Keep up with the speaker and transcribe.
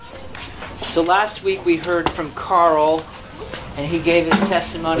So last week we heard from Carl, and he gave his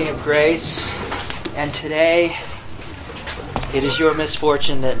testimony of grace. And today, it is your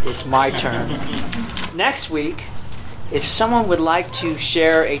misfortune that it's my turn. Next week, if someone would like to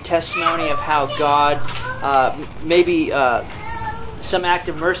share a testimony of how God, maybe some act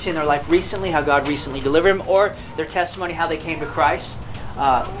of mercy in their life recently, how God recently delivered them, or their testimony how they came to Christ,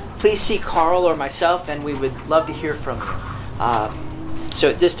 please see Carl or myself, and we would love to hear from you. So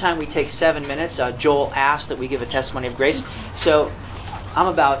at this time we take 7 minutes. Joel asked that we give a testimony of grace. So I'm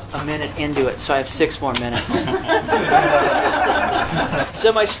about a minute into it, so I have 6 more minutes.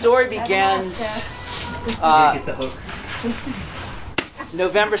 So my story begins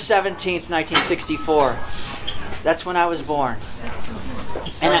November 17th, 1964. That's when I was born.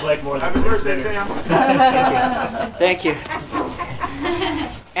 Sounds like more than 6 minutes. Thank you.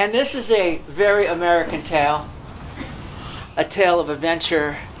 And this is a very American tale. A tale of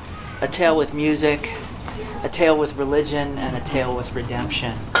adventure, a tale with music, a tale with religion, and a tale with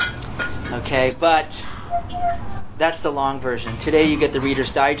redemption. Okay, but that's the long version. Today you get the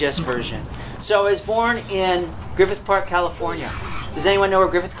Reader's Digest version. So I was born in Griffith Park, California. Does anyone know where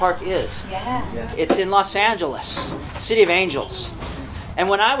Griffith Park is? Yeah. It's in Los Angeles, City of Angels. And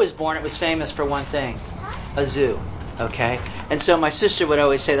when I was born, it was famous for one thing, a zoo. Okay? And so my sister would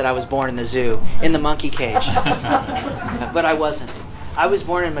always say that I was born in the zoo, in the monkey cage. But I wasn't. I was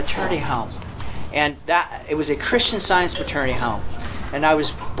born in a maternity home. And it was a Christian Science maternity home. And I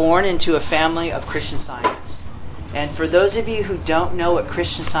was born into a family of Christian Scientists. And for those of you who don't know what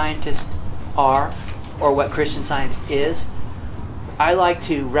Christian Scientists are, or what Christian Science is, I like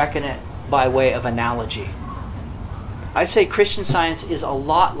to reckon it by way of analogy. I say Christian Science is a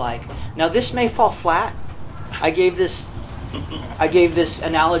lot like... Now this may fall flat. I gave this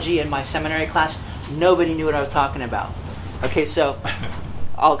analogy in my seminary class. Nobody knew what I was talking about. Okay, so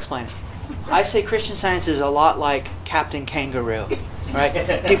I'll explain it. I say Christian Science is a lot like Captain Kangaroo. Right?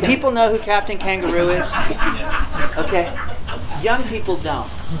 Do people know who Captain Kangaroo is? Yes. Okay. Young people don't.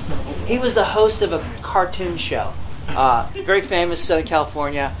 He was the host of a cartoon show. Very famous, Southern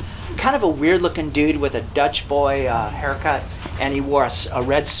California. Kind of a weird-looking dude with a Dutch boy haircut, and he wore a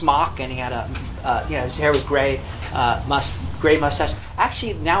red smock, and he had his hair was gray, gray mustache.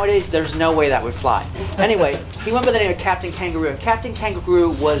 Actually, nowadays there's no way that would fly. Anyway, he went by the name of Captain Kangaroo. And Captain Kangaroo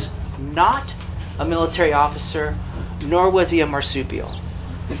was not a military officer, nor was he a marsupial.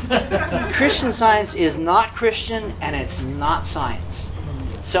 Christian Science is not Christian, and it's not science.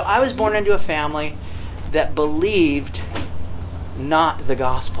 So I was born into a family that believed not the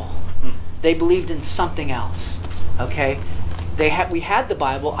gospel. They believed in something else. Okay? We had the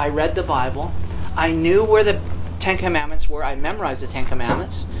Bible. I read the Bible. I knew where the Ten Commandments were. I memorized the Ten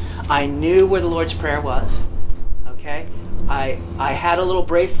Commandments. I knew where the Lord's Prayer was. Okay? I had a little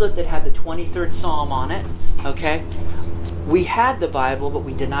bracelet that had the 23rd Psalm on it. Okay? We had the Bible, but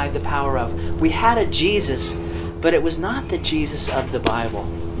we denied the power of. We had a Jesus, but it was not the Jesus of the Bible.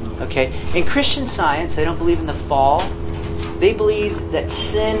 Okay? In Christian Science, they don't believe in the fall. They believe that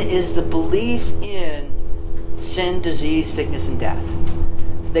sin is the belief in sin, disease, sickness, and death.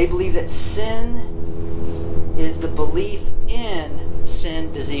 They believe that sin is the belief in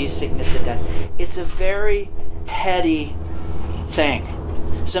sin, disease, sickness, and death. It's a very heady thing.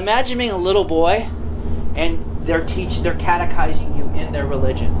 So imagine being a little boy and they're catechizing you in their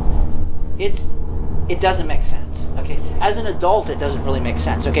religion. It doesn't make sense. Okay? As an adult, it doesn't really make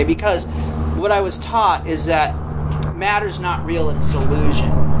sense. Okay? Because what I was taught is that matter's not real and it's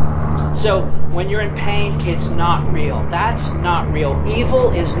illusion. So when you're in pain, it's not real. That's not real.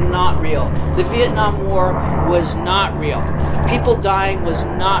 Evil is not real. The Vietnam War was not real. People dying was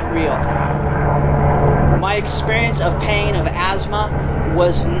not real. My experience of pain, of asthma,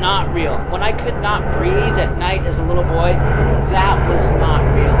 was not real. When I could not breathe at night as a little boy, that was not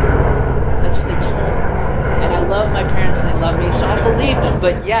real. That's what they told me. And I love my parents and they loved me, so I believed them.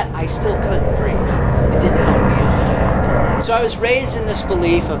 But yet, I still couldn't breathe. It didn't help me. So I was raised in this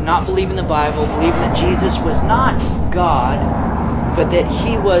belief of not believing the Bible, believing that Jesus was not God, but that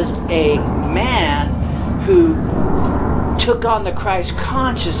he was a man who took on the Christ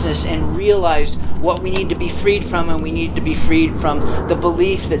consciousness and realized what we need to be freed from, and we need to be freed from the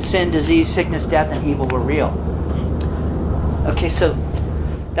belief that sin, disease, sickness, death, and evil were real. Okay, so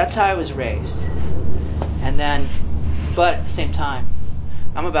that's how I was raised. And then, but at the same time,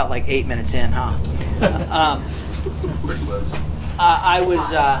 I'm about like 8 minutes in, huh? Pretty close.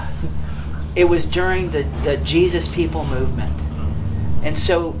 It was during the Jesus People movement. And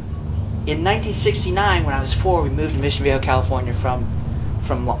so in 1969, when I was 4, we moved to Mission Viejo, California from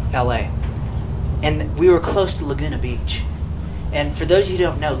LA. And we were close to Laguna Beach. And for those of you who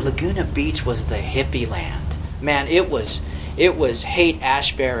don't know, Laguna Beach was the hippie land. Man, it was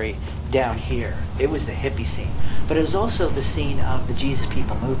Haight-Ashbury down here. It was the hippie scene. But it was also the scene of the Jesus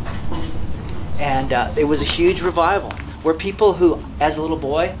People movement. And it was a huge revival where people who, as a little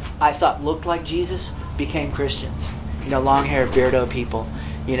boy, I thought looked like Jesus became Christians. Long-haired, beardo people,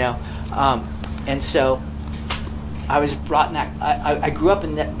 And so I was brought in that. I grew up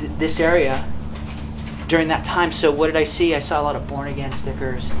in this area during that time. So what did I see? I saw a lot of born again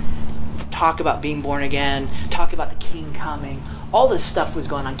stickers, talk about being born again, talk about the King coming. All this stuff was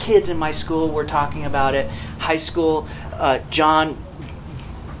going on. Kids in my school were talking about it. High school, John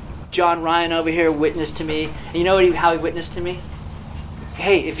Ryan over here witnessed to me. And you know how he witnessed to me?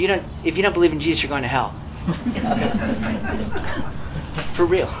 Hey, if you don't believe in Jesus, you're going to hell. For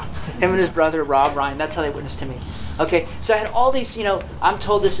real. Him and his brother Rob Ryan, that's how they witnessed to me. Okay, so I had all these, I'm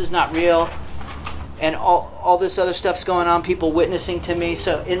told this is not real, and all this other stuff's going on, people witnessing to me.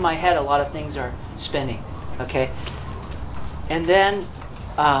 So in my head, a lot of things are spinning. Okay, and then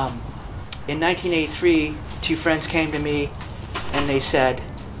in 1983, two friends came to me and they said,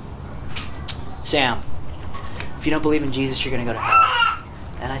 Sam, if you don't believe in Jesus, you're going to go to hell.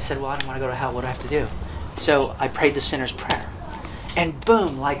 And I said, well, I don't want to go to hell. What do I have to do? So I prayed the sinner's prayer. And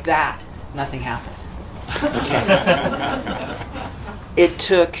boom, like that, nothing happened. Okay. It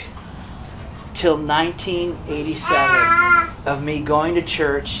took till 1987 of me going to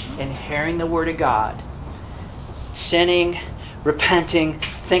church and hearing the Word of God, sinning, repenting,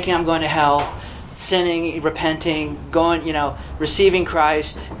 thinking I'm going to hell, sinning, repenting, going, receiving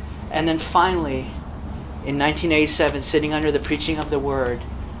Christ, and then finally, in 1987, sitting under the preaching of the Word,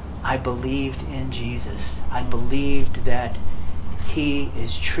 I believed in Jesus. I believed that He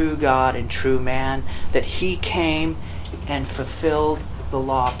is true God and true man, that He came and fulfilled the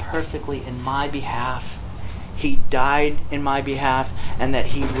law perfectly in my behalf. He died in my behalf, and that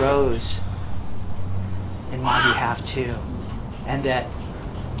He rose in my behalf too. And that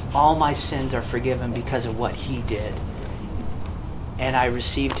all my sins are forgiven because of what He did. And I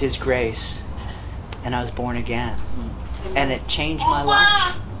received His grace, and I was born again. And it changed my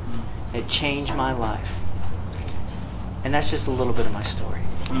life. It changed my life. And that's just a little bit of my story.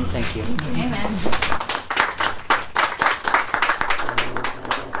 Thank you. Amen.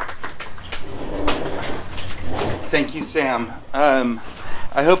 Thank you, Sam.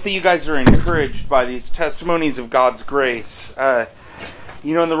 I hope that you guys are encouraged by these testimonies of God's grace. In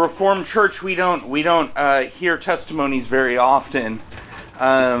the Reformed Church, we don't hear testimonies very often,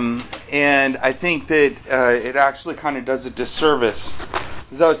 and I think that it actually kind of does a disservice.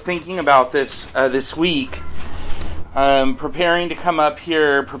 As I was thinking about this this week, preparing to come up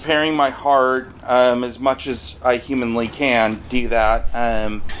here, preparing my heart as much as I humanly can do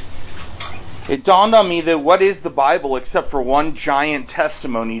that. It dawned on me that what is the Bible except for one giant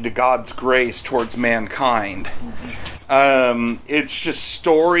testimony to God's grace towards mankind? It's just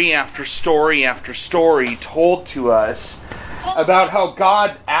story after story after story told to us about how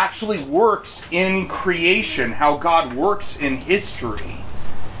God actually works in creation, how God works in history.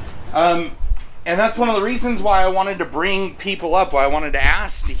 And that's one of the reasons why I wanted to bring people up, why I wanted to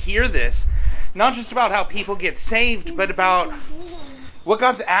ask to hear this. Not just about how people get saved, but about what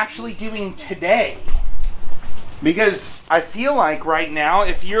God's actually doing today. Because I feel like right now,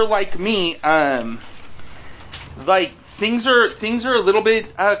 if you're like me, things are a little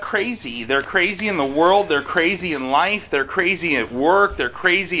bit crazy. They're crazy in the world, they're crazy in life, they're crazy at work, they're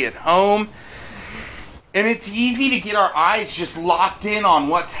crazy at home. And it's easy to get our eyes just locked in on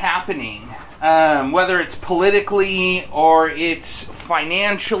what's happening. Whether it's politically, or it's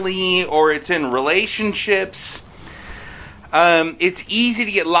financially, or it's in relationships. It's easy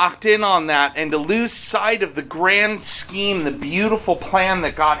to get locked in on that and to lose sight of the grand scheme, the beautiful plan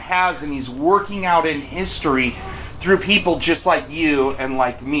that God has, and He's working out in history through people just like you and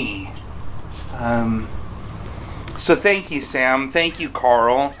like me. So thank you, Sam. Thank you,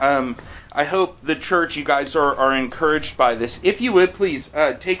 Carl. I hope the church, you guys are encouraged by this. If you would, please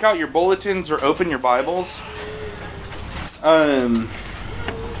take out your bulletins or open your Bibles. We're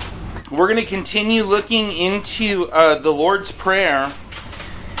going to continue looking into the Lord's Prayer.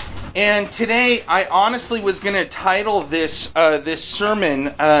 And today, I honestly was going to title this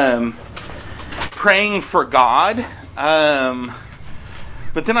sermon, Praying for God.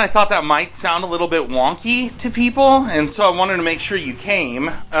 But then I thought that might sound a little bit wonky to people. And so I wanted to make sure you came.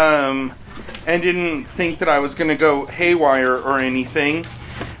 And didn't think that I was going to go haywire or anything.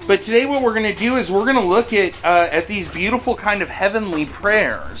 But today what we're going to do is we're going to look at these beautiful kind of heavenly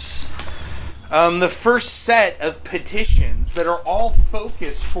prayers. The first set of petitions that are all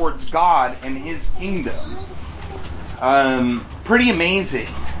focused towards God and His kingdom. pretty amazing.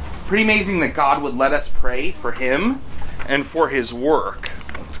 Pretty amazing that God would let us pray for Him and for His work.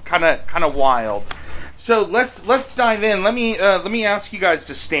 It's kind of wild. So let's dive in. Let me ask you guys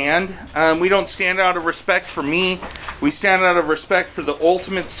to stand. We don't stand out of respect for me. We stand out of respect for the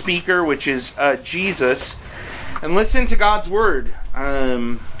ultimate speaker, which is Jesus. And listen to God's word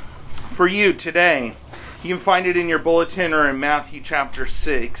for you today. You can find it in your bulletin or in Matthew chapter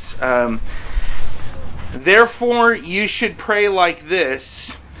 6. Therefore, you should pray like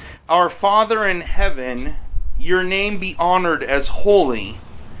this: Our Father in heaven, your name be honored as holy.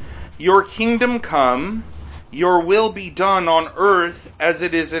 Your kingdom come, your will be done on earth as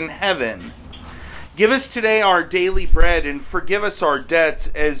it is in heaven. Give us today our daily bread, and forgive us our debts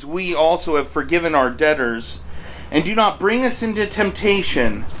as we also have forgiven our debtors. And do not bring us into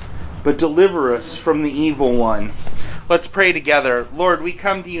temptation, but deliver us from the evil one. Let's pray together. Lord, we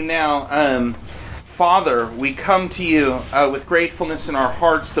come to you now. Father, we come to you with gratefulness in our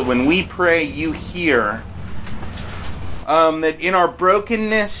hearts that when we pray, you hear. That in our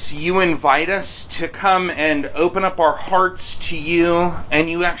brokenness, you invite us to come and open up our hearts to you,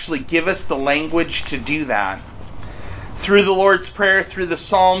 and you actually give us the language to do that. Through the Lord's Prayer, through the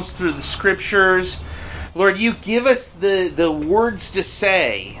Psalms, through the Scriptures, Lord, you give us the words to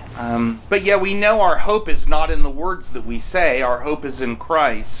say. But yet we know our hope is not in the words that we say. Our hope is in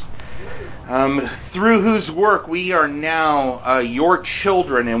Christ. Through whose work we are now your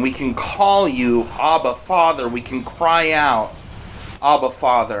children, and we can call you Abba Father. We can cry out, Abba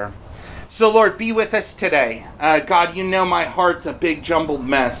Father. So Lord, be with us today. God, you know my heart's a big jumbled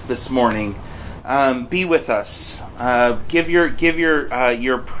mess this morning. Be with us. Give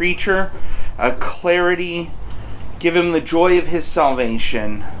your preacher clarity. Give him the joy of his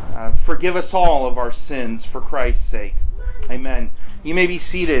salvation. Forgive us all of our sins for Christ's sake. Amen. You may be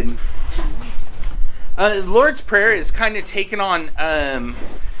seated. The Lord's Prayer is kind of taken on kind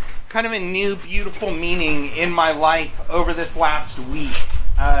of a new, beautiful meaning in my life over this last week.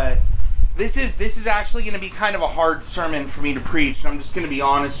 This is actually going to be kind of a hard sermon for me to preach, and I'm just going to be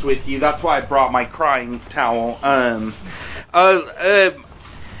honest with you. That's why I brought my crying towel. The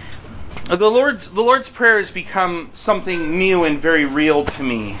Lord's Prayer has become something new and very real to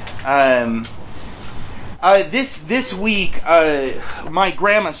me. This week, my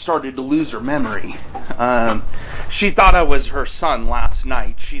grandma started to lose her memory. She thought I was her son last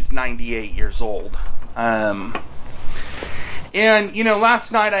night. She's 98 years old. And,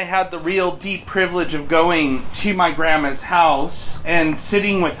 last night I had the real deep privilege of going to my grandma's house and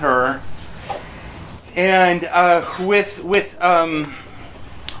sitting with her. And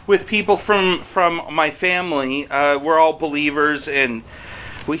with people from my family. We're all believers, and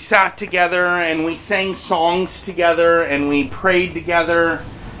we sat together and we sang songs together and we prayed together,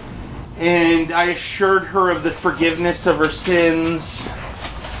 and I assured her of the forgiveness of her sins.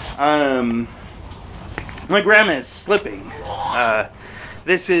 My grandma is slipping.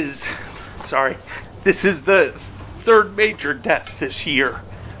 This is the third major death this year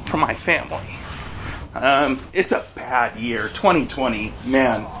for my family. It's a bad year. 2020,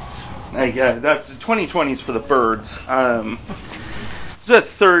 man. That's 2020's for the birds. It's a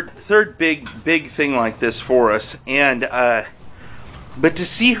third big thing like this for us, and but to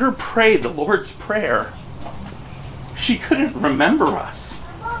see her pray the Lord's Prayer, she couldn't remember us.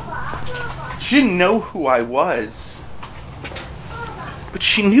 She didn't know who I was, but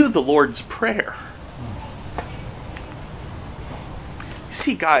she knew the Lord's Prayer. You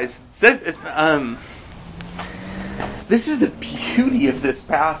see, guys, this is the beauty of this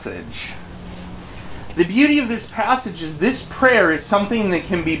passage. The beauty of this passage is this prayer is something that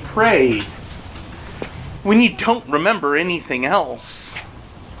can be prayed when you don't remember anything else.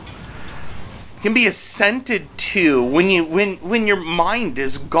 It can be assented to when your mind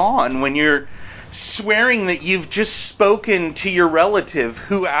is gone, when you're swearing that you've just spoken to your relative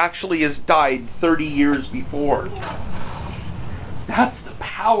who actually has died 30 years before. That's the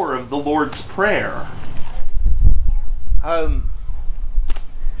power of the Lord's Prayer.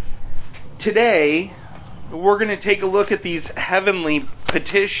 Today, we're going to take a look at these heavenly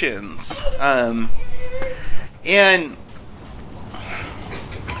petitions. And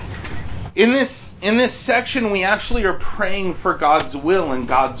in this section, we actually are praying for God's will and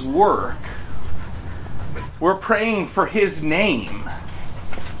God's work. We're praying for His name.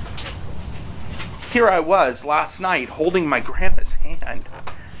 Here I was last night holding my grandma's hand,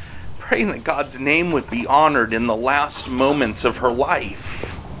 praying that God's name would be honored in the last moments of her life.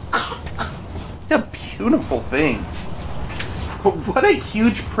 What a beautiful thing. What a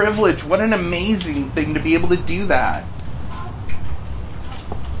huge privilege. What an amazing thing to be able to do that.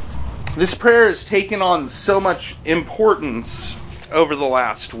 This prayer has taken on so much importance over the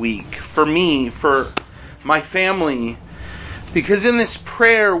last week. For me, for my family. Because in this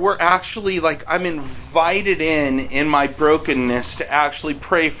prayer, we're actually I'm invited in my brokenness to actually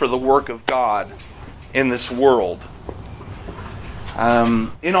pray for the work of God in this world.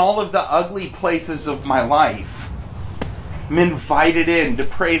 In all of the ugly places of my life, I'm invited in to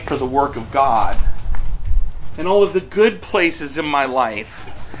pray for the work of God. In all of the good places in my life,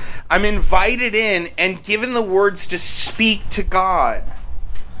 I'm invited in and given the words to speak to God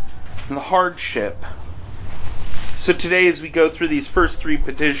in the hardship. So today, as we go through these first 3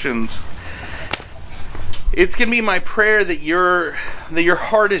 petitions, it's going to be my prayer that your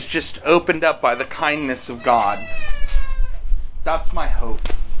heart is just opened up by the kindness of God. That's my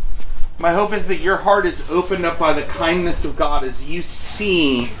hope. My hope is that your heart is opened up by the kindness of God as you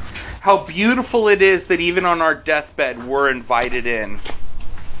see how beautiful it is that even on our deathbed we're invited in.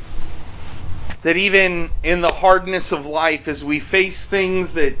 That even in the hardness of life, as we face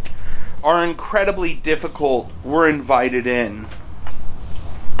things that are incredibly difficult, we're invited in.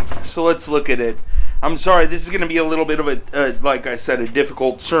 So let's look at it. I'm sorry, this is going to be a little bit of like I said, a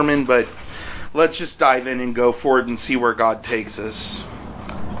difficult sermon, but let's just dive in and go for it and see where God takes us.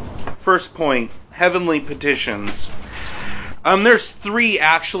 First point, heavenly petitions. There's 3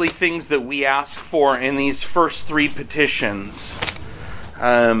 actually things that we ask for in these first 3 petitions.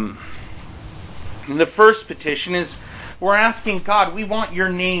 The first petition is, we're asking God, we want your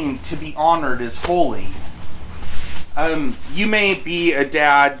name to be honored as holy. You may be a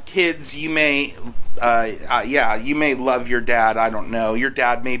dad, kids, you may love your dad, I don't know. Your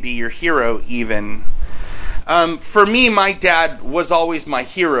dad may be your hero even. For me, my dad was always my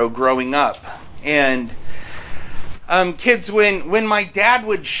hero growing up. And kids, when my dad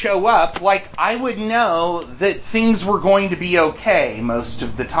would show up, I would know that things were going to be okay most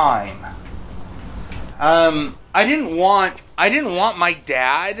of the time. I didn't want my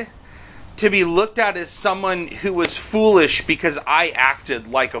dad to be looked at as someone who was foolish because I acted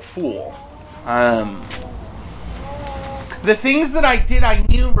like a fool. The things that I did, I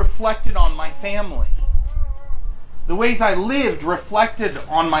knew reflected on my family. The ways I lived reflected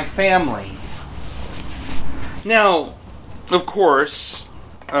on my family. Now, of course,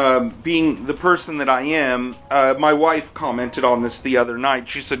 being the person that I am, my wife commented on this the other night.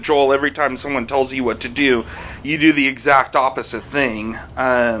 She said, Joel, every time someone tells you what to do, you do the exact opposite thing.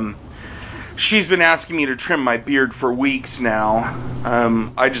 She's been asking me to trim my beard for weeks now.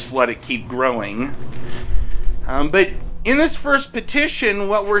 I just let it keep growing. But in this first petition,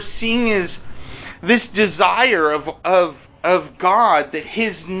 what we're seeing is this desire of God that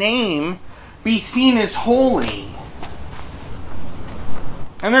His name be seen as holy.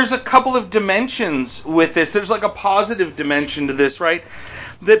 And there's a couple of dimensions with this. There's a positive dimension to this, right?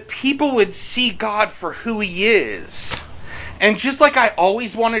 That people would see God for who He is. And just like I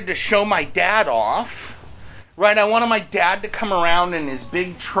always wanted to show my dad off, right? I wanted my dad to come around in his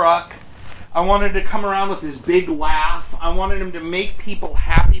big truck. I wanted to come around with his big laugh. I wanted him to make people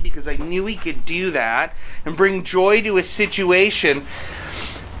happy because I knew he could do that and bring joy to a situation.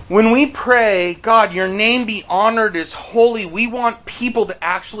 When we pray, God, your name be honored as holy, we want people to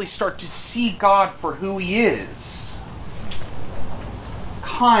actually start to see God for who He is.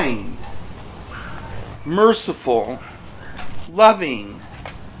 Kind, merciful, loving,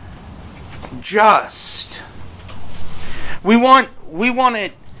 just. We want to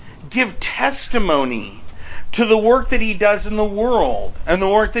give testimony to the work that He does in the world and the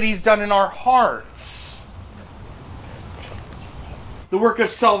work that He's done in our hearts. The work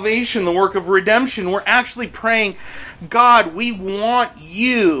of salvation, the work of redemption. We're actually praying, God, we want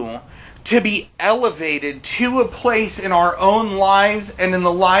you to be elevated to a place in our own lives and in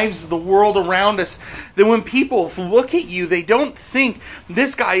the lives of the world around us that when people look at you, they don't think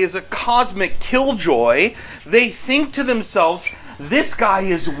this guy is a cosmic killjoy. They think to themselves, this guy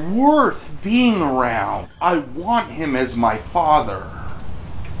is worth being around. I want him as my father.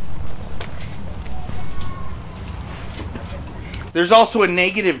 There's also a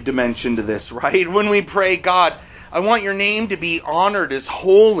negative dimension to this, right? When we pray, God, I want your name to be honored as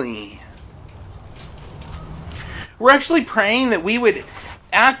holy. We're actually praying that we would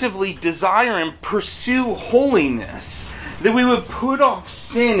actively desire and pursue holiness. That we would put off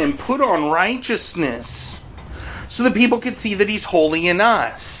sin and put on righteousness so that people could see that He's holy in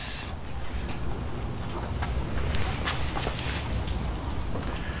us.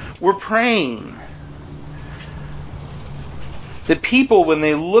 We're praying that people, when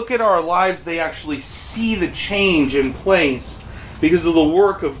they look at our lives, they actually see the change in place because of the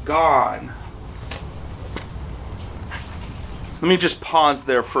work of God. Let me just pause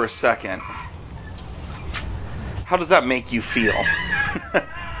there for a second. How does that make you feel?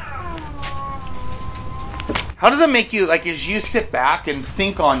 How does that make you, like, as you sit back and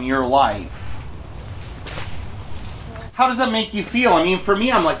think on your life? How does that make you feel? I mean, for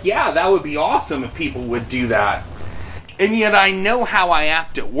me, I'm like, yeah, that would be awesome if people would do that. And yet I know how I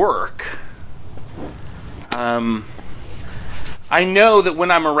act at work. I know that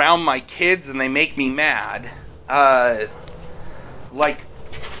when I'm around my kids and they make me mad, like,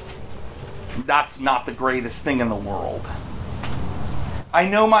 that's not the greatest thing in the world. I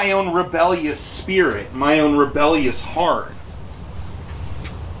know my own rebellious spirit, my own rebellious heart.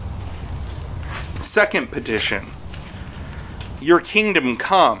 Second petition, your kingdom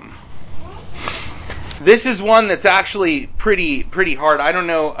come. This is one that's actually pretty hard. I don't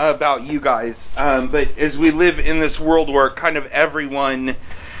know about you guys, but as we live in this world where kind of everyone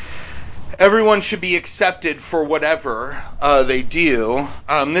should be accepted for whatever they do,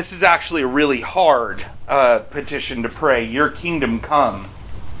 this is actually a really hard petition to pray. Your kingdom come.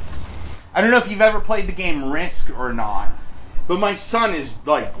 I don't know if you've ever played the game Risk or not, but my son is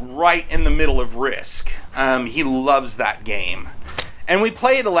like right in the middle of Risk. He loves that game. And we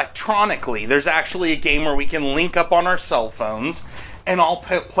play it electronically. There's actually a game where we can link up on our cell phones and all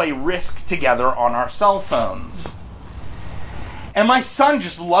play Risk together on our cell phones. And my son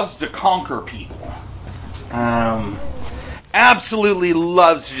just loves to conquer people. Absolutely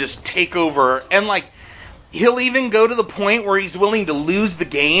loves to just take over. And like, he'll even go to the point where he's willing to lose the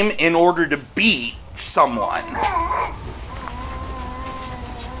game in order to beat someone.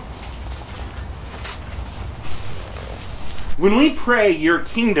 When we pray, your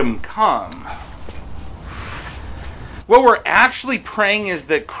kingdom come, what we're actually praying is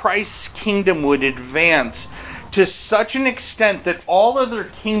that Christ's kingdom would advance to such an extent that all other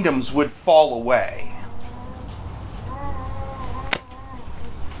kingdoms would fall away.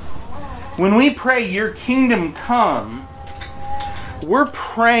 When we pray, your kingdom come, we're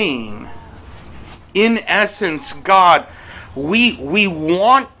praying, in essence, God, we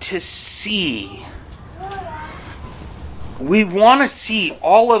want to see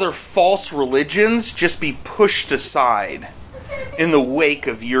all other false religions just be pushed aside in the wake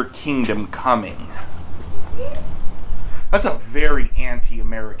of your kingdom coming. That's a very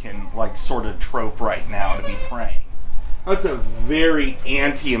anti-American sort of trope right now to be praying. That's a very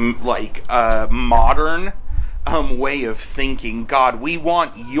modern way of thinking. God, we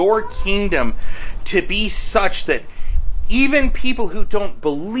want your kingdom to be such that even people who don't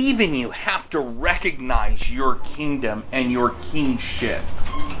believe in you have to recognize your kingdom and your kingship.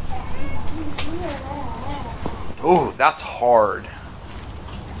 Oh, that's hard.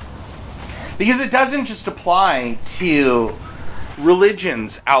 Because it doesn't just apply to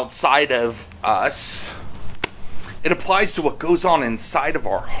religions outside of us. It applies to what goes on inside of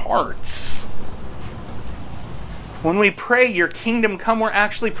our hearts. When we pray, your kingdom come, we're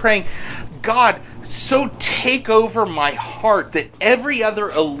actually praying, God, so take over my heart that every other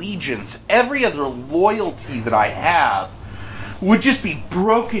allegiance, every other loyalty that I have would just be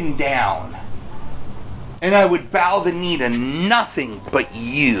broken down. And I would bow the knee to nothing but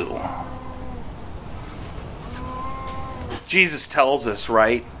you. Jesus tells us,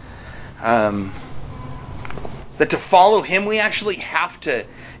 right, that to follow him, we actually have to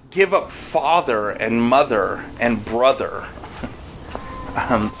give up father and mother and brother.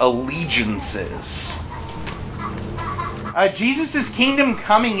 Allegiances. Jesus' kingdom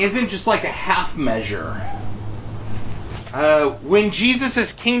coming isn't just like a half measure. When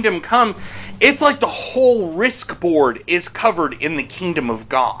Jesus' kingdom come, it's like the whole risk board is covered in the kingdom of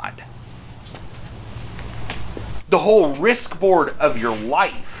God. The whole risk board of your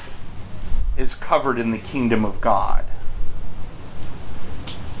life is covered in the kingdom of God.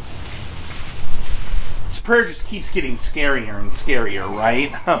 Prayer just keeps getting scarier and scarier,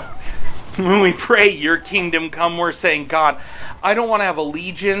 right? When we pray, your kingdom come, we're saying, God, I don't want to have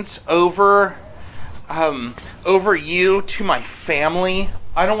allegiance over you to my family.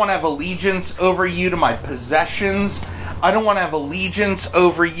 I don't want to have allegiance over you to my possessions. I don't want to have allegiance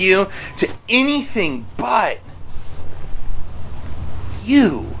over you to anything but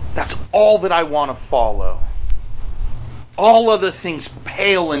you. That's all that I want to follow. All other things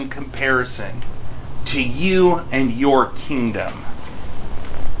pale in comparison to you and your kingdom.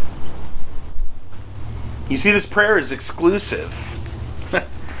 You see, this prayer is exclusive.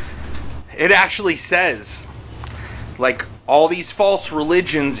 It actually says, like all these false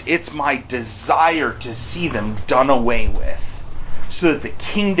religions, it's my desire to see them done away with so that the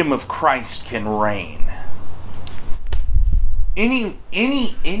kingdom of Christ can reign.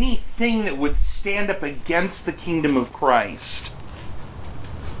 Anything that would stand up against the kingdom of Christ,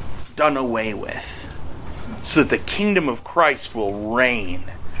 done away with. so that the kingdom of Christ will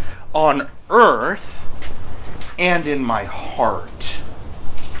reign on earth and in my heart.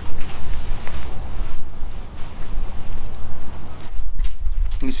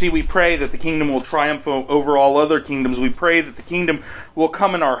 You see, we pray that the kingdom will triumph over all other kingdoms. We pray that the kingdom will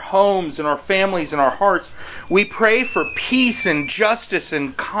come in our homes, in our families, in our hearts. We pray for peace and justice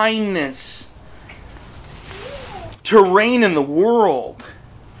and kindness to reign in the world.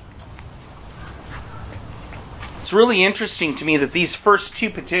 It's really interesting to me that these first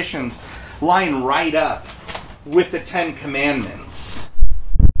two petitions line right up with the Ten Commandments.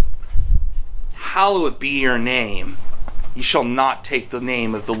 Hallowed be your name. You shall not take the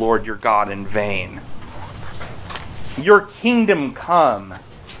name of the Lord your God in vain. Your kingdom come.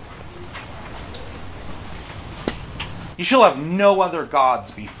 You shall have no other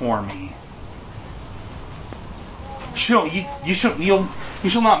gods before me. You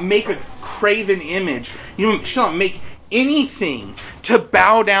shall not make a graven image. You shall not make anything to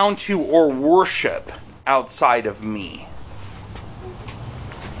bow down to or worship outside of me.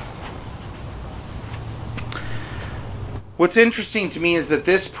 What's interesting to me is that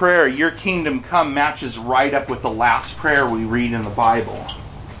this prayer, your kingdom come, matches right up with the last prayer we read in the Bible.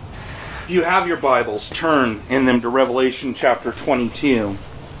 If you have your Bibles, turn in them to Revelation chapter 22.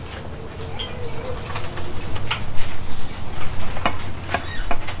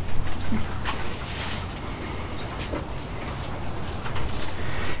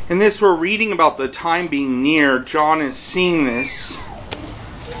 In this, we're reading about the time being near. John is seeing this.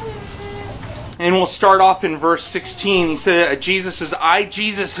 And we'll start off in verse 16. He said, Jesus says, I,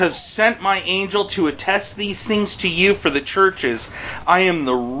 Jesus, have sent my angel to attest these things to you for the churches. I am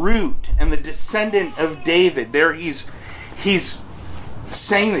the root and the descendant of David. There he's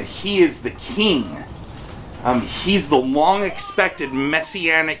saying that he is the king. He's the long-expected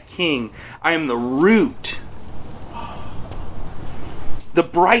messianic king. I am the root, the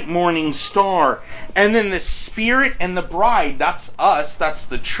bright morning star. And then the Spirit and the bride, that's us, that's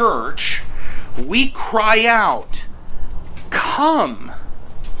the church. We cry out, come.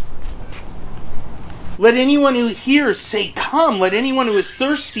 Let anyone who hears say, come. Let anyone who is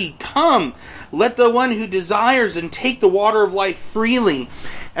thirsty, come. Let the one who desires and take the water of life freely.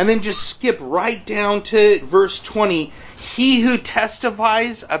 And then just skip right down to verse 20. He who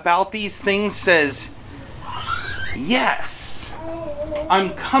testifies about these things says, yes,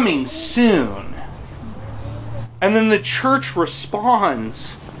 I'm coming soon. And then the church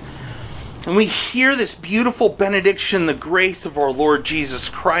responds. And we hear this beautiful benediction, the grace of our Lord Jesus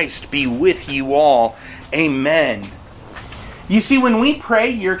Christ be with you all. Amen. You see, when we pray,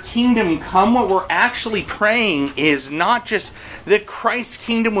 your kingdom come, what we're actually praying is not just that Christ's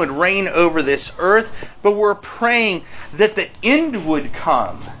kingdom would reign over this earth, but we're praying that the end would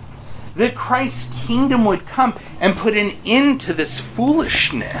come. That Christ's kingdom would come and put an end to this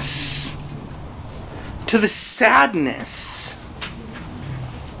foolishness, to the sadness.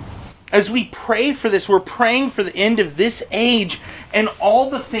 As we pray for this, we're praying for the end of this age and all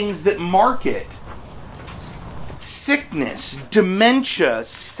the things that mark it. Sickness, dementia,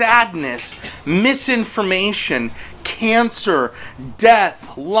 sadness, misinformation, cancer,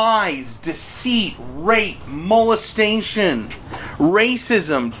 death, lies, deceit, rape, molestation,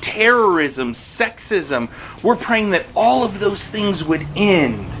 racism, terrorism, sexism. We're praying that all of those things would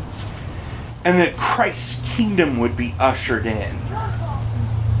end and that Christ's kingdom would be ushered in.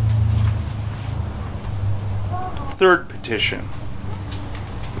 Third petition.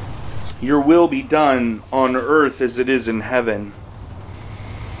 Your will be done on earth as it is in heaven.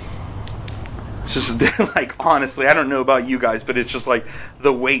 It's just like, honestly, I don't know about you guys, but it's just like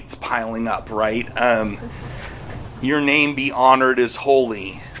the weight's piling up, right? Your name be honored as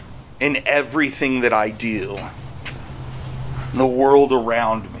holy in everything that I do. The world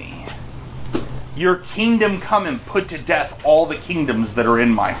around me. Your kingdom come and put to death all the kingdoms that are in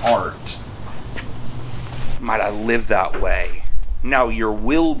my heart. Might I live that way. Now your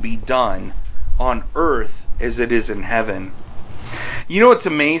will be done on earth as it is in heaven. You know what's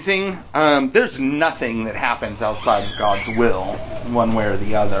amazing? There's nothing that happens outside of God's will, one way or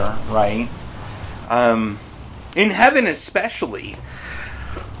the other, right? In heaven especially,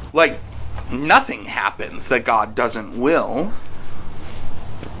 like, nothing happens that God doesn't will.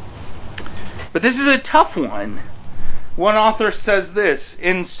 But this is a tough one. One author says this,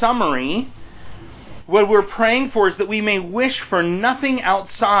 in summary, what we're praying for is that we may wish for nothing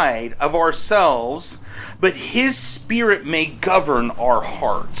outside of ourselves, but His Spirit may govern our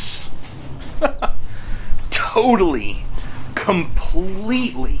hearts. Totally,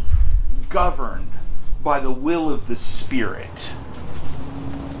 completely governed by the will of the Spirit.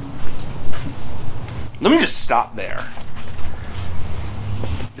 Let me just stop there.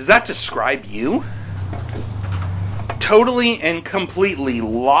 Does that describe you? Totally and completely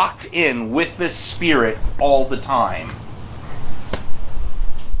locked in with the Spirit all the time.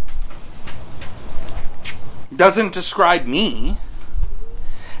 Doesn't describe me.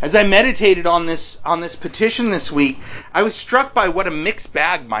 As I meditated on this petition this week, I was struck by what a mixed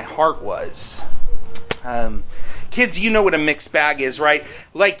bag my heart was. Kids, you know what a mixed bag is, right?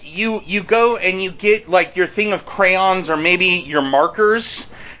 Like you go and you get like your thing of crayons or maybe your markers,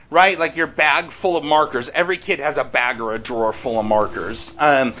 right? Like your bag full of markers. Every kid has a bag or a drawer full of markers.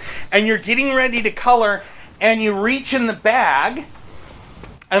 And you're getting ready to color and you reach in the bag,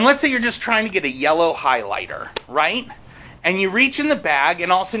 and let's say you're just trying to get a yellow highlighter, right? And you reach in the bag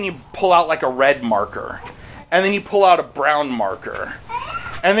and all of a sudden you pull out like a red marker. And then you pull out a brown marker.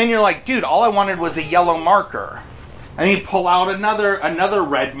 And then you're like, dude, all I wanted was a yellow marker. And you pull out another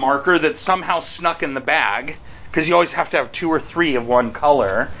red marker that somehow snuck in the bag, because you always have to have 2 or 3 of one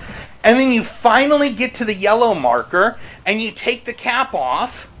color. And then you finally get to the yellow marker, and you take the cap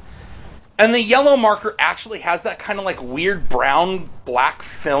off, and the yellow marker actually has that kind of like weird brown black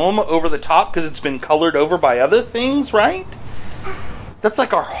film over the top because it's been colored over by other things, right? That's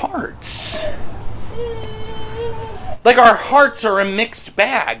like our hearts. Like our hearts are a mixed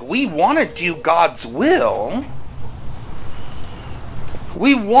bag. We want to do God's will.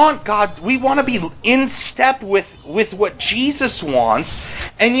 We want to be in step with what Jesus wants.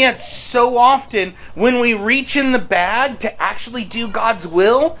 And yet so often when we reach in the bag to actually do God's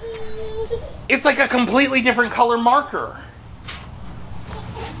will, it's like a completely different color marker.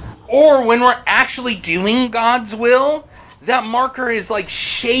 Or when we're actually doing God's will, that marker is like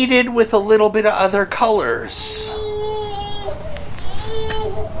shaded with a little bit of other colors.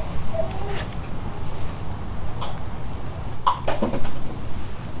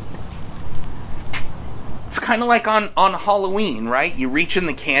 It's kind of like on Halloween, right? You reach in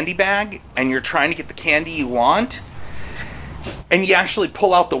the candy bag and you're trying to get the candy you want, and you actually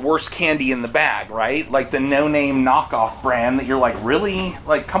pull out the worst candy in the bag, right? Like the no-name knockoff brand that you're like, really?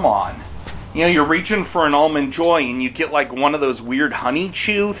 Like, come on. You know, you're reaching for an Almond Joy and you get like one of those weird honey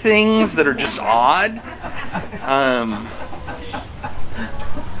chew things that are just odd.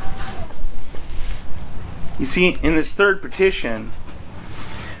 You see, in this third petition,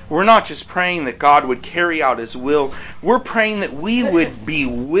 we're not just praying that God would carry out His will. We're praying that we would be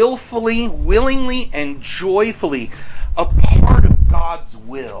willfully, willingly, and joyfully a part of God's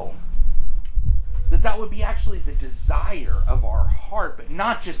will. That would be actually the desire of our heart, but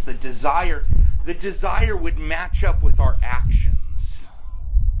not just the desire. The desire would match up with our actions.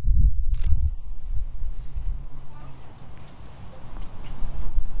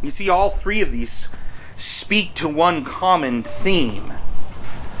 You see, all 3 of these speak to one common theme.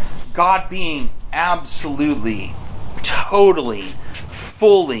 God being absolutely, totally,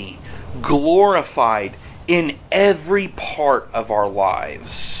 fully glorified in every part of our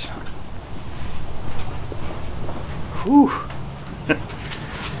lives. Whew.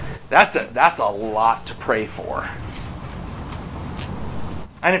 That's a lot to pray for.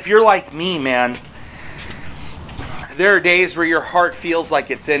 And if you're like me, man, there are days where your heart feels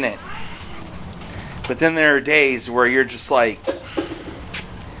like it's in it. But then there are days where you're just like,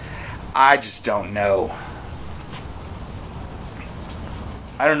 I just don't know.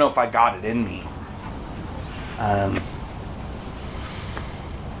 I don't know if I got it in me.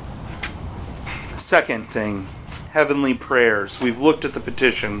 Second thing, heavenly prayers. We've looked at the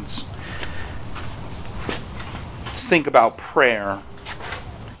petitions. Let's think about prayer.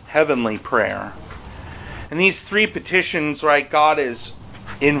 Heavenly prayer. And these 3 petitions, right, God is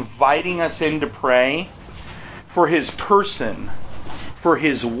inviting us in to pray for His person, for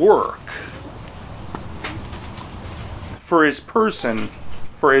His work, for His person,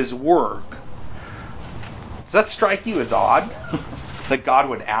 for His work. Does that strike you as odd? That God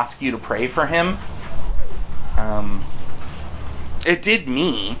would ask you to pray for Him? It did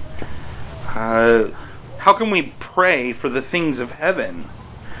me. How can we pray for the things of heaven?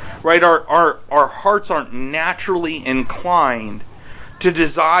 Right? Our hearts aren't naturally inclined to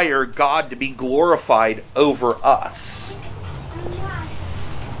desire God to be glorified over us.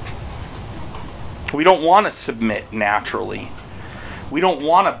 We don't want to submit naturally. We don't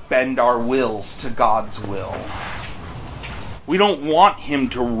want to bend our wills to God's will. We don't want Him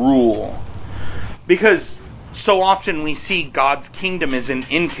to rule. Because so often we see God's kingdom as an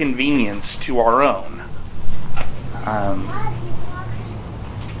inconvenience to our own.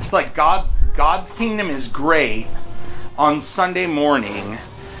 It's like God's kingdom is great on Sunday morning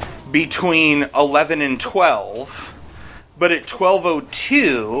between 11 and 12, But at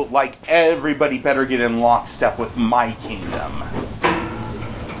 12:02, like, everybody better get in lockstep with my kingdom.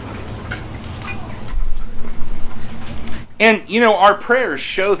 And, our prayers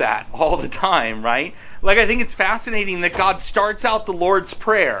show that all the time, right? Like, I think it's fascinating that God starts out the Lord's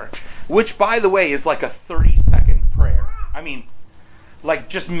Prayer, which, by the way, is like a 30-second prayer. I mean, like,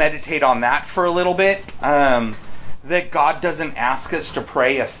 just meditate on that for a little bit. That God doesn't ask us to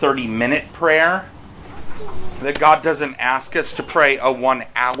pray a 30-minute prayer. That God doesn't ask us to pray a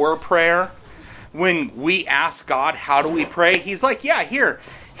 1-hour prayer. When we ask God, how do we pray? He's like, yeah,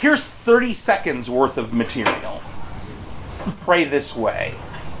 here's 30 seconds worth of material. Pray this way.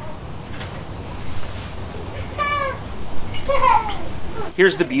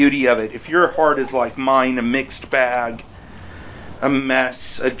 Here's the beauty of it. If your heart is like mine, a mixed bag, a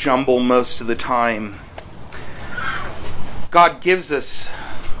mess, a jumble most of the time, God gives us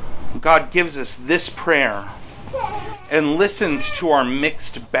this prayer and listens to our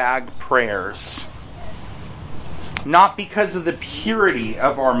mixed bag prayers. Not because of the purity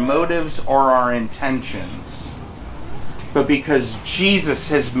of our motives or our intentions, but because Jesus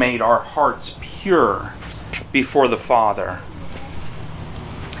has made our hearts pure before the Father.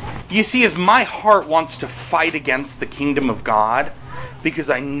 You see, as my heart wants to fight against the kingdom of God, because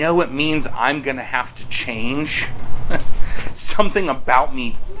I know it means I'm going to have to change, something about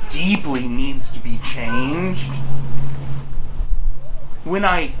me deeply needs to be changed. When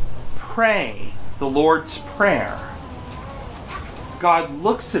I pray the Lord's Prayer, God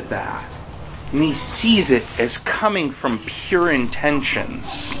looks at that and He sees it as coming from pure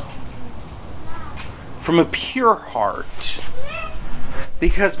intentions, from a pure heart,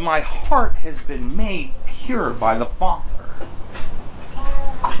 because my heart has been made pure by the Father.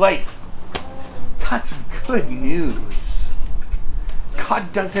 Like, that's good news.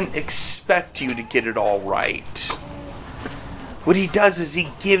 God doesn't expect you to get it all right. What He does is He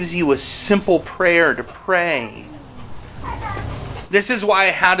gives you a simple prayer to pray. This is why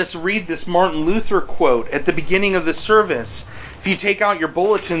I had us read this Martin Luther quote at the beginning of the service. If you take out your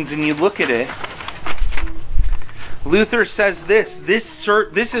bulletins and you look at it, Luther says this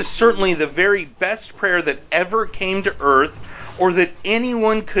is certainly the very best prayer that ever came to earth, or that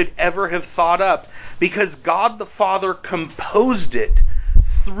anyone could ever have thought up, because God the Father composed it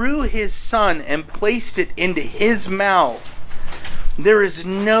through His Son and placed it into His mouth. There is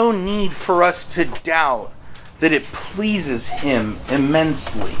no need for us to doubt that it pleases Him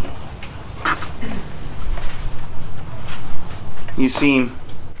immensely. You see,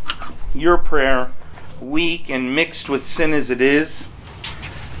 your prayer, weak and mixed with sin as it is,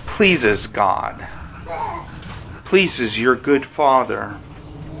 pleases God. Pleases your good Father.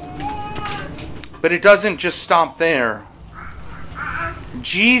 But it doesn't just stop there.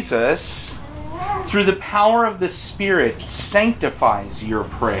 Jesus, through the power of the Spirit, sanctifies your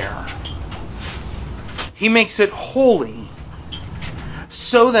prayer. He makes it holy,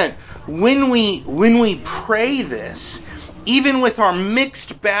 so that when we pray this, even with our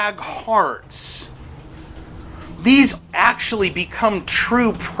mixed bag hearts, these actually become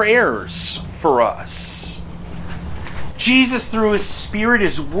true prayers for us. Jesus, through His Spirit,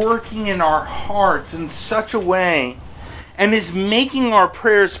 is working in our hearts in such a way, and is making our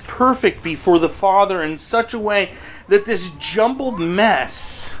prayers perfect before the Father in such a way that this jumbled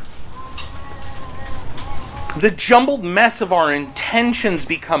mess, the jumbled mess of our intentions,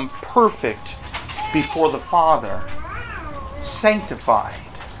 become perfect before the Father. Sanctified,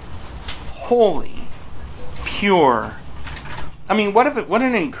 holy, pure. I mean, what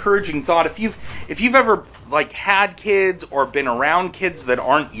an encouraging thought. If you've ever had kids or been around kids that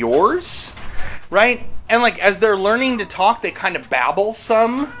aren't yours, right? And as they're learning to talk, they kind of babble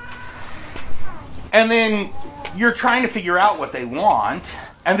some. And then you're trying to figure out what they want.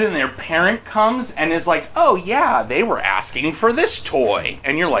 And then their parent comes and is like, oh yeah, they were asking for this toy.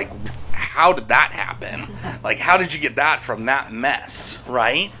 And you're like, how did that happen? How did you get that from that mess,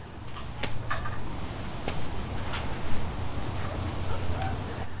 right?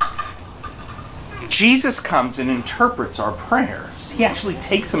 Jesus comes and interprets our prayers. He actually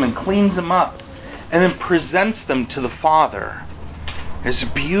takes them and cleans them up and then presents them to the Father as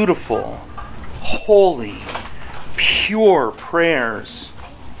beautiful, holy, pure prayers.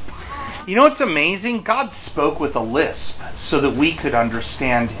 You know what's amazing? God spoke with a lisp so that we could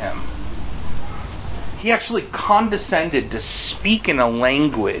understand Him. He actually condescended to speak in a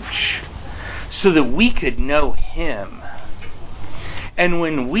language so that we could know Him. And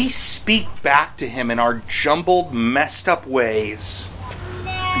when we speak back to Him in our jumbled, messed up ways,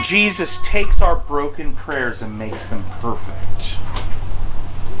 Jesus takes our broken prayers and makes them perfect.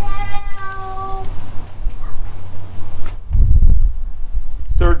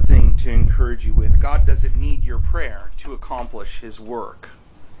 to encourage you with. God doesn't need your prayer to accomplish his work.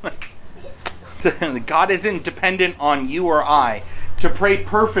 God isn't dependent on you or I to pray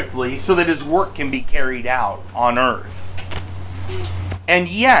perfectly so that his work can be carried out on earth. And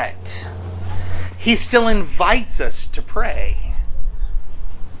yet, he still invites us to pray.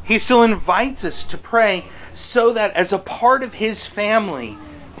 He still invites us to pray so that as a part of his family,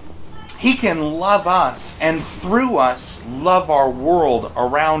 he can love us and through us love our world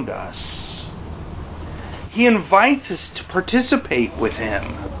around us. He invites us to participate with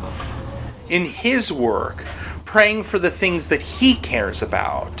him in his work, praying for the things that he cares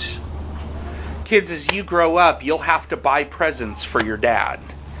about. Kids, as you grow up, you'll have to buy presents for your dad.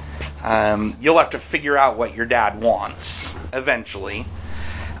 You'll have to figure out what your dad wants eventually.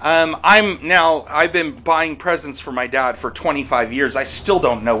 I've been buying presents for my dad for 25 years. I still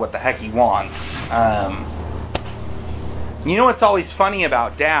don't know what the heck he wants. You know what's always funny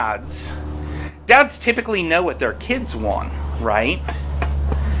about dads? Dads typically know what their kids want, right?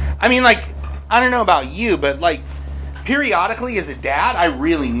 I mean, I don't know about you, but periodically as a dad, I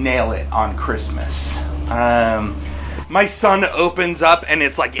really nail it on Christmas. My son opens up and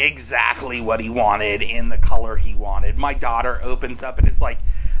it's exactly what he wanted in the color he wanted. My daughter opens up and it's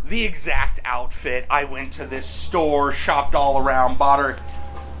the exact outfit. I went to this store, shopped all around, bought her.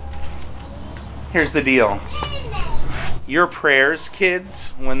 Here's the deal. Your prayers, kids,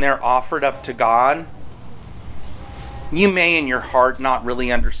 when they're offered up to God, you may in your heart not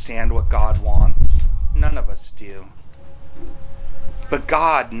really understand what God wants. None of us do. But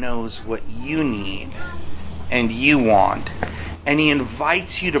God knows what you need and you want. And he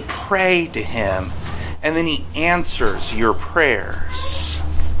invites you to pray to him. And then he answers your prayers.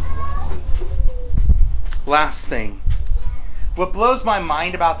 Last thing. What blows my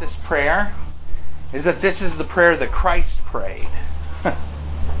mind about this prayer is that this is the prayer that Christ prayed.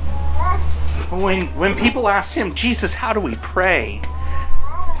 When people asked him, Jesus, how do we pray?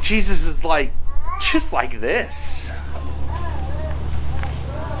 Jesus is just like this.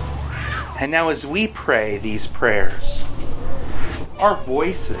 And now as we pray these prayers, our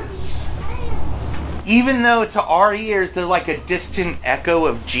voices, even though to our ears they're like a distant echo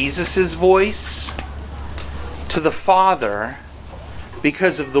of Jesus' voice, to the Father,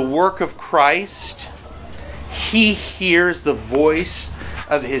 because of the work of Christ, he hears the voice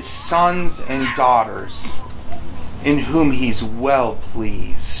of his sons and daughters in whom he's well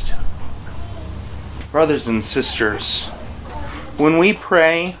pleased. Brothers and sisters, when we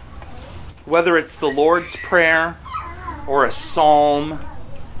pray, whether it's the Lord's Prayer or a psalm,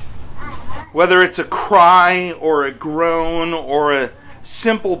 whether it's a cry or a groan or a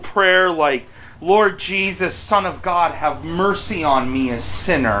simple prayer like, Lord Jesus, Son of God, have mercy on me, a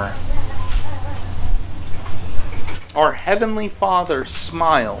sinner, our Heavenly Father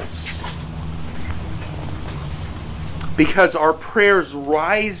smiles because our prayers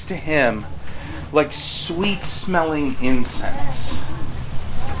rise to him like sweet-smelling incense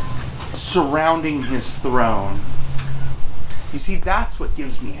surrounding his throne. You see, that's what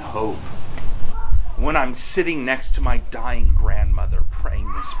gives me hope when I'm sitting next to my dying grandmother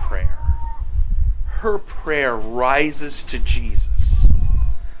praying this prayer. Her prayer rises to Jesus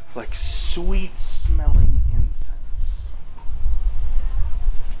like sweet-smelling incense.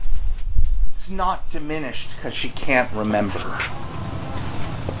 It's not diminished because she can't remember.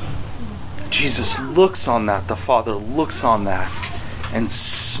 Jesus looks on that, the Father looks on that and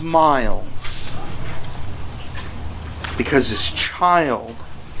smiles because his child,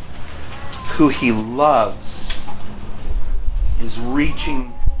 who he loves, is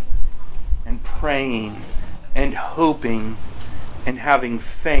reaching and praying and hoping and having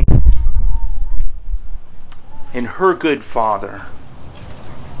faith in her good Father.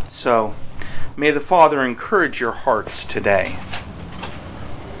 So, may the Father encourage your hearts today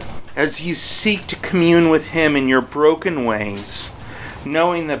as you seek to commune with him in your broken ways,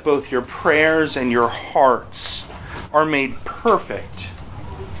 knowing that both your prayers and your hearts are made perfect,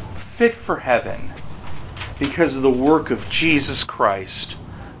 fit for heaven, because of the work of Jesus Christ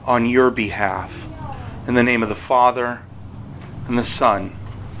on your behalf. In the name of the Father, and the Son,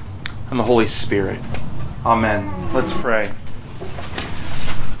 and the Holy Spirit. Amen. Let's pray.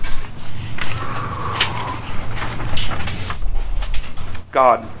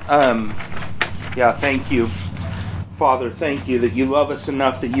 God, thank you. Father, thank you that you love us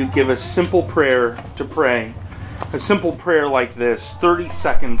enough that you give us simple prayer to pray. A simple prayer like this, 30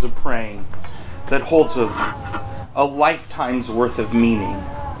 seconds of praying, that holds a lifetime's worth of meaning.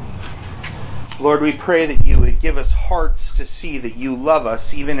 Lord, we pray that you would give us hearts to see that you love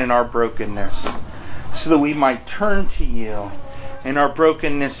us even in our brokenness, so that we might turn to you in our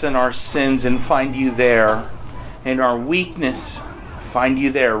brokenness and our sins and find you there. In our weakness, find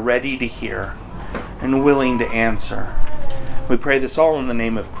you there, ready to hear and willing to answer. We pray this all in the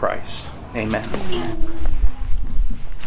name of Christ. Amen.